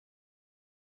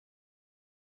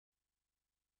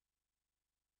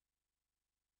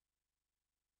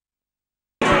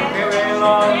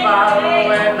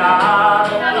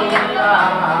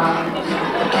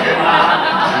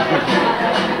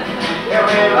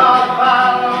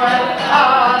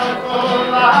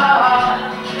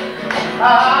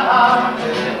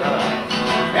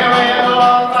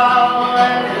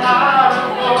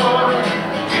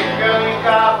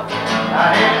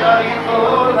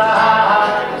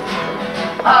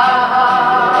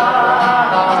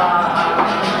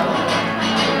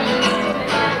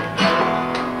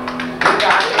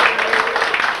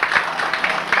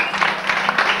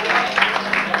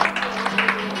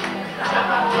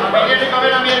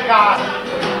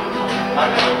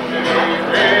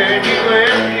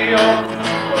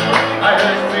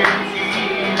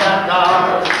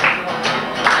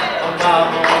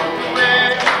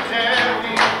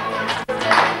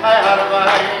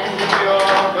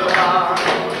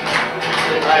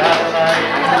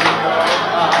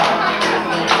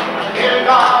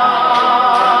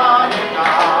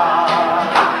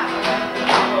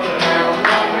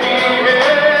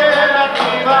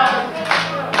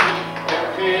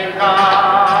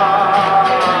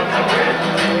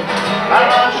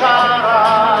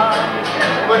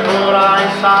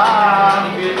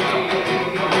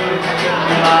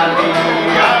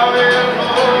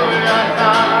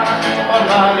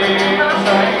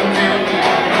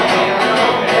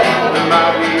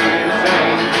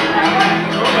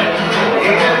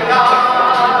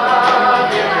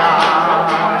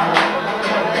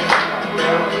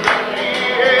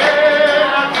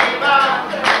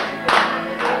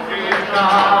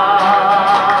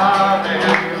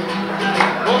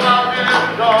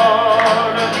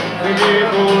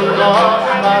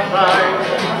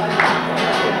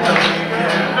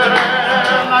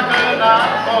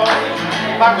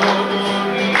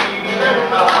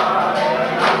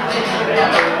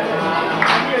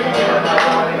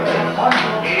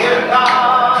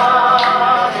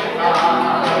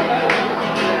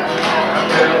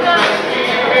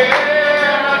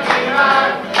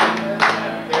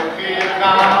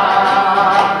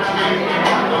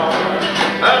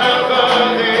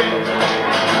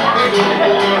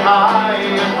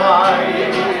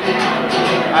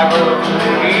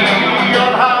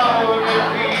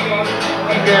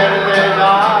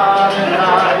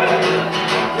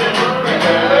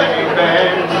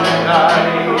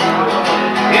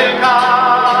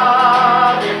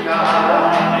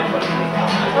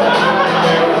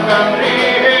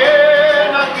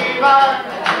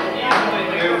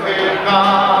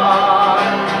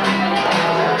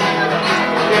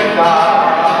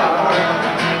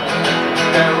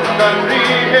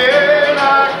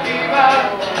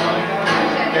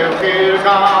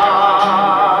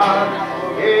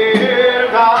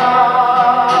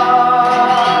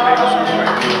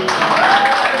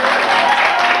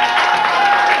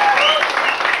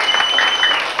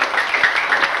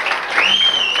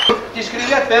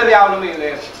Disgrifiad byr iawn o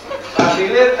Meilyr. Mae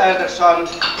Meilyr yn berson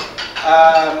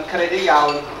caredig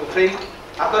iawn, wrthyn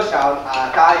agos iawn a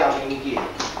da iawn i ni gyd.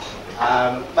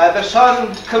 Mae'n berson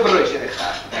cyfrwys i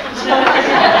ddechrau.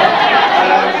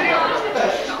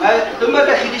 Dyma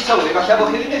beth chi wedi sylwi, falle bod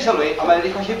chi wedi sylwi, ond mae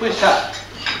wedi colli bwysau.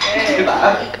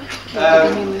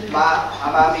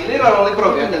 Mae Meilyr ar ôl ei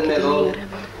brofiad yn meddwl,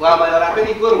 wel, mae o'r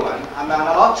arbenigwr rwan, a mae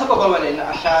yna lot o bobl fan hyn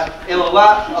allan elwa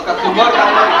o gael cyngor gan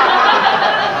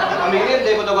a Meilyr yn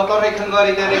dweud bod o bobl rhoi cyngor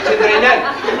i Derek Tydreinen.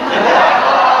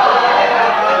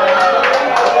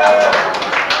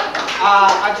 A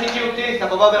Auntie Judith a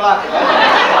bobl fel ac.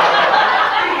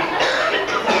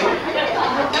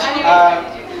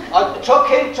 Ond tro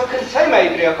cyntaf i mai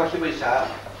drio colli bwysau,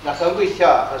 nath o'n gweithio,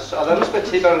 achos oedd o'n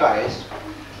ysbyty mewn gais,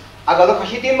 ac oedd o'n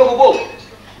colli dim o gwbl.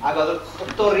 Ac oedd y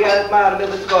doriad ma'r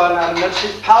Meilyr am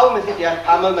nyrsys pawb methu deall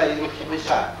pam y Meilyr yn colli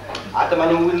bwysau. A dyma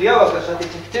nhw'n wylio, achos oedd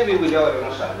detective i wylio ar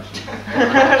yw'n osans.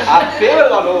 A be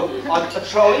oedd nhw, oedd y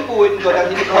troli bwyd yn dod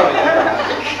ar hyd y cori.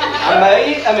 A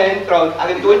Mei yn mynd rownd ac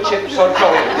yn dwy'n chips o'r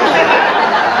troli.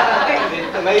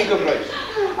 Y Mei gyfrwys.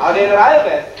 A oedd ein yr ail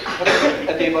beth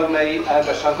ydy bod Mei yn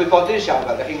berson gwybodus iawn,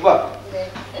 fel ydych chi'n gwybod.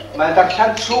 Mae'n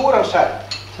darllen trwy'r amser.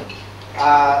 A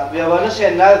fi oedd yn y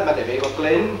Senedd, mae'n debyg, o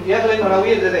Glyn, Glyn, hwnna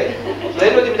wir dydy.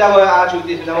 Glyn wedi mynd â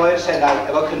Judith, mynd â i'r Senedd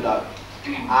efo cynnod.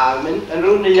 A mynd yn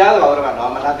rhywun neuad fawr o fanno,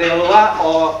 mae yna ddelwa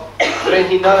o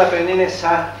brenhinodd a brenin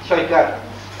nesaf Lloegr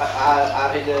ar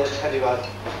hyd y Cerifod.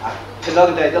 A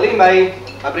cynnod yn dweud, yli Mei,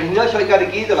 mae brenhinodd Lloegr i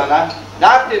gyd o fanna,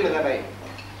 na'r dim yna Mei.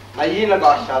 Mae un o'r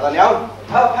goll, a dda'n iawn,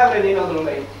 pa brenin oedd nhw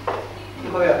Mei?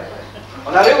 Dwi'n cofio.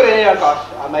 Ond na ryw brenin o'r goll,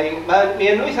 a mi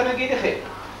enwyth nhw gyd i chi.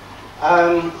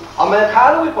 Ond mae'n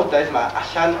cael y wybodaeth yma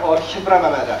allan o'r llyfrau yma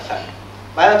mae'n darllen.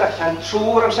 Mae'n darllen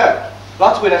trwy'r amser.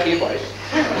 Lot fwy na chi, boys.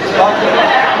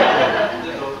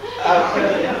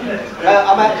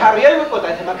 A mae'n cario i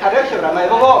wybodaeth, mae'n cario'r llyfrau, mae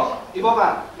efo fo, i bob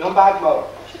man, mewn bag mawr.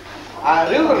 A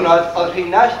rhyw ddwrnod, oedd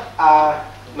Rheinald a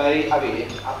Mei a fi,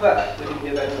 a pwy arall, wedi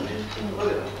mynd i'r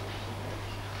fewn.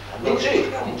 Ni'n tri?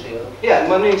 Ie,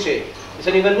 ni'n tri.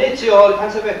 Ysyn ni fyny tu ôl i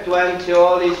Pantyfedwen, tu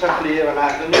ôl i Sarflir yna,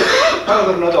 fyny pan o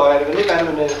ddwrnod oer, fyny ben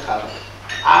mynydd uchel.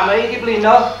 A Mei wedi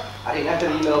blino, a Rheinald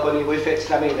yn meddwl bod ni'n fwy ffit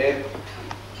na Meilyr.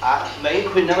 A Mei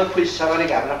cwyno am y pwysau fan ei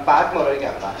gefn, a bag mor o'i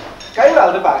gefn. Ga i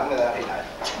weld y bag, meddwl Rheinald.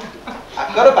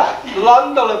 Ac o'r y bag,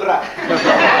 lond o lyfrau.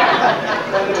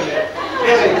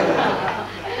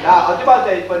 Na, ond dim ond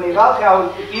dweud bod ni'n falch iawn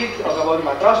I gyd o gofod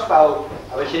yma dros bawb,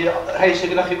 a felly rhai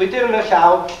sydd gynnwch chi wedi'r yn y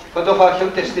llaw, godwch o'r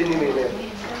llwg destun I Meilyr.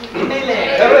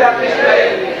 Penblwydd hapus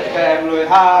Penblwydd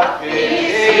hapus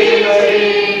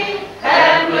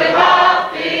Penblwydd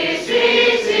hapus I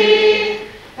ti,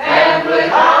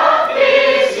 Penblwydd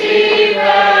hapus I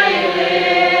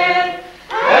Meilyr,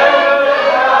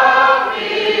 Penblwydd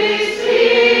hapus I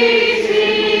ti.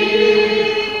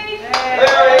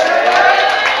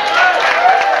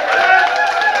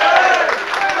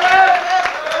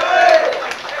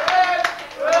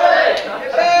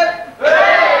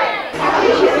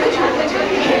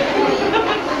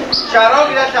 Sharon,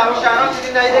 gyda llaw, Sharon sydd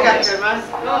wedi'i gwneud y gacau yma.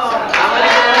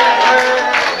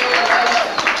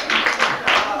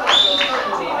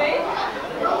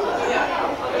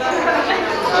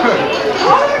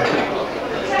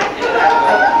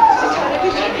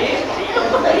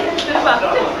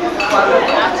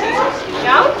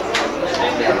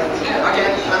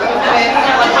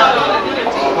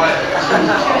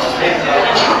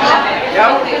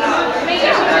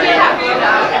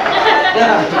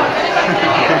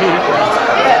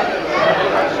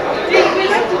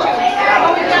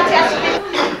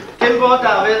 Cyn bod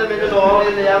Dafydd yn mynd yn ôl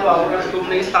i'r leiaf fawr o'r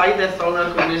cwmni llai dethol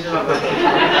na'r cwmni sy'n yma.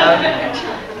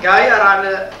 Gai ar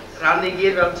ran I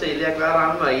gyd fel teulu ac ar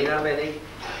ran mai yn arbennig.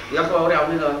 Diolch fawr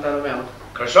iawn I ddod ar y mewn.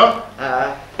 Croeso.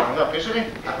 Mae'n ddapus ydi.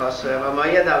 Achos mae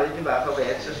mai a Dafydd yn bach o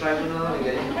beth, os rhaid bod nhw'n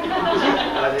ddweud.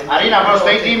 Ar un afos,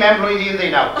 dweud di mewn blwydd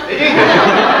 19. Ydi?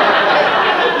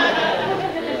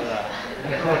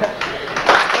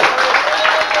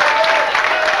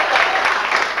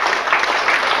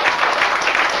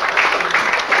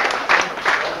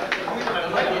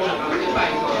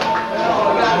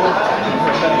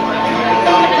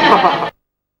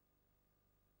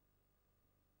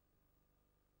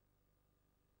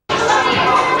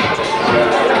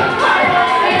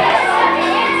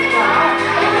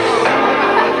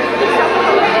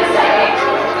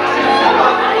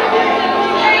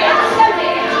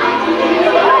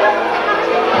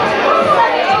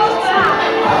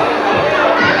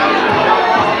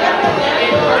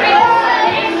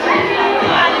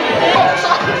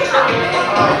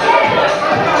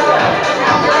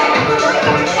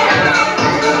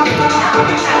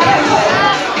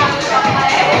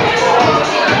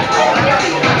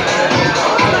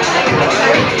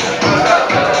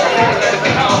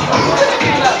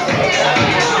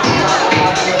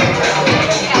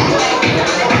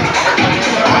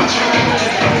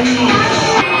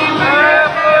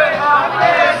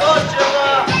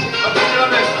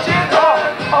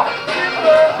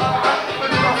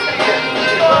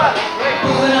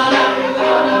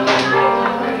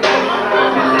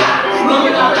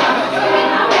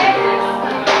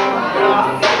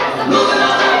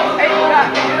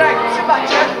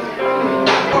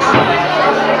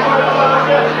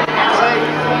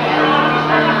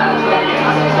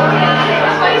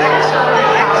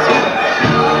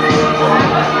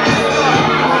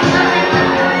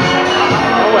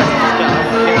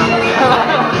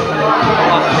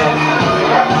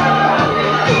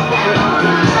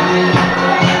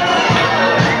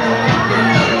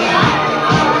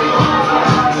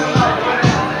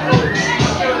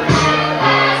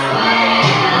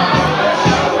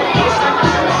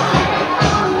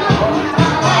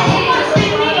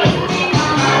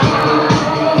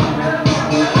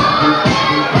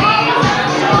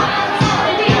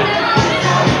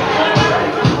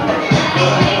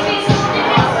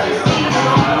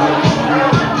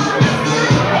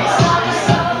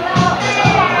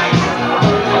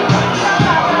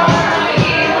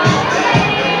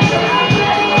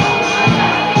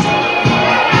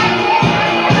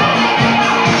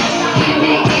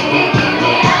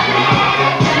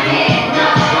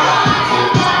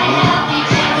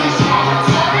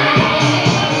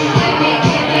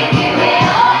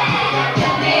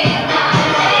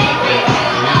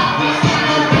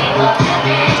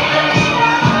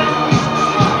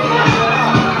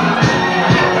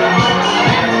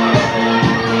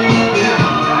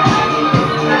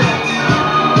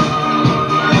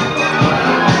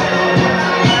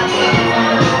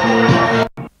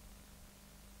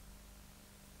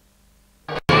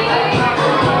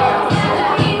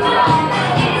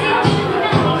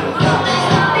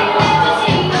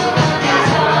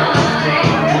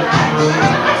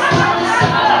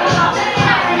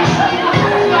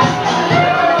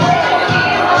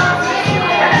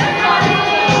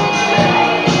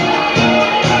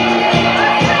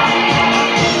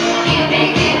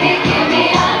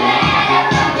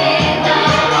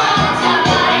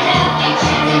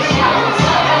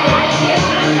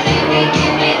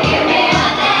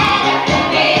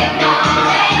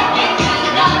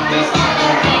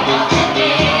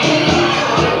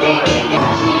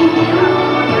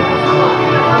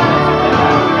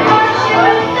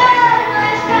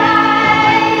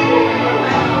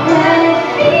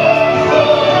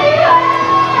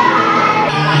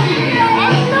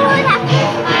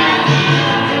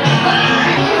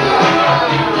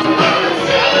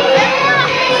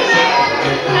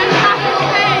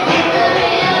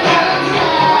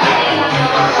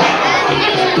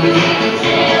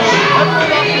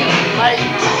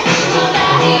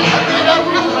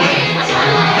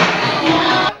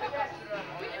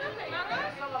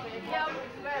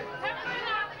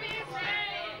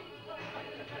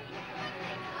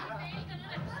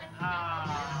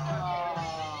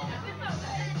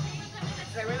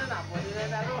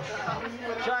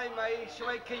 Siai mai,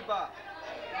 siai ceiba.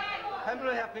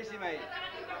 Penblwydd hapus i mei.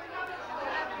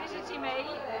 Hapus i ti mei.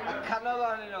 A canodd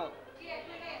arnyn nhw.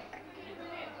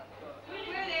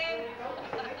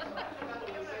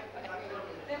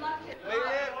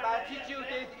 Meilyr, mae ti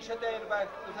Judith eisiau deud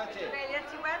rhywbeth wrtha ti? Meilyr,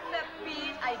 ti wedi y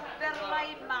byd a'i berlau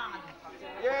man.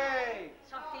 Yey!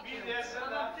 Toffee Judith.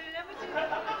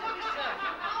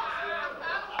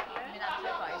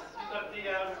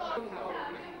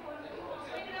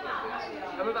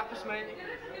 Am y bapus mei?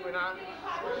 Wyna?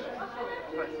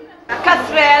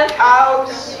 Cythril.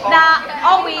 Caws! Na,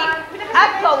 owi.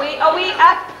 Up owi. Owi,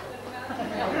 up.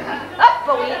 Up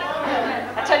owi.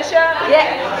 Attention.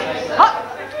 Yeah. Hop.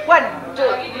 1, 2.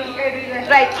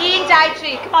 Right, 1, 2,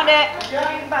 3. Come on it.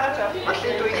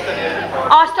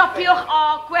 O, stopiwch o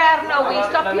gwern owi.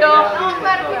 Stopiwch.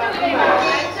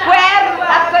 Gwern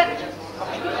up y...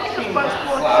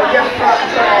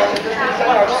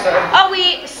 Owi,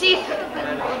 syth.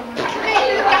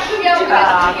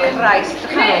 Christ.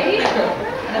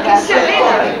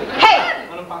 Hey!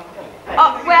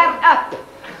 Oh, gwern up.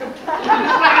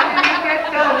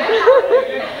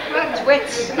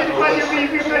 Twits.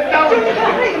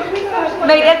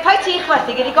 Meilyr, pa ti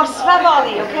chwerthu gyda gosfa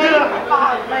foddi, oce?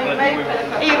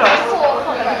 Euros.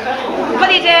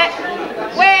 Pwni de.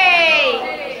 Wey!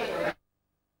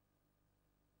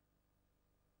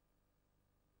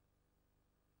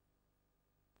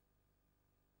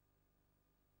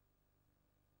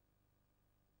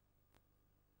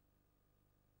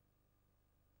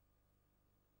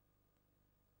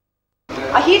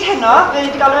 A hyd heno, fe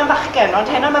wedi galw yn fachgen, ond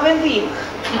heno mae fe'n ddi.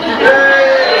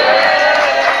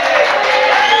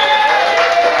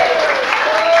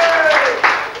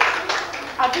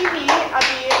 A di fi, a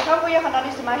di rhan fwy ohono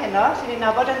ni sy'n yma heno, sy'n ni'n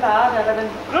nabod yn dda, fe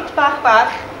fe'n grwt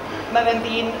bach, mae fe'n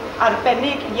ddyn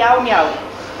arbennig iawn. I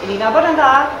ni'n nabod yn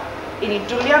dda, i ni'n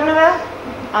dwlio arno fe,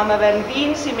 a mae fe'n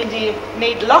ddyn sy'n mynd i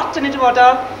wneud lot yn y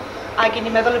dyfodol, ac i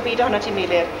ni'n meddwl y byd ohono ti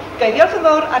Meilyr. Gai ddiolch yn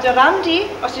fawr a dy ran di,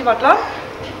 os ti'n fodlon,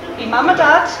 i mam a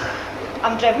dad,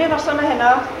 am drefnu'r noson yma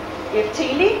heno, i'r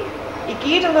teulu, i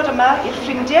gyd yn ddod yma, i'r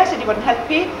ffrindiau sydd wedi bod yn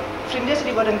helpu, ffrindiau sydd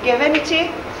wedi bod yn gefen i ti,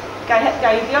 gai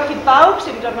ddiolch i bawb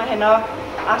sydd wedi dod yma heno,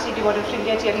 a sydd wedi bod yn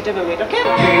ffrindiau ti ar hyd y fywyd, oce?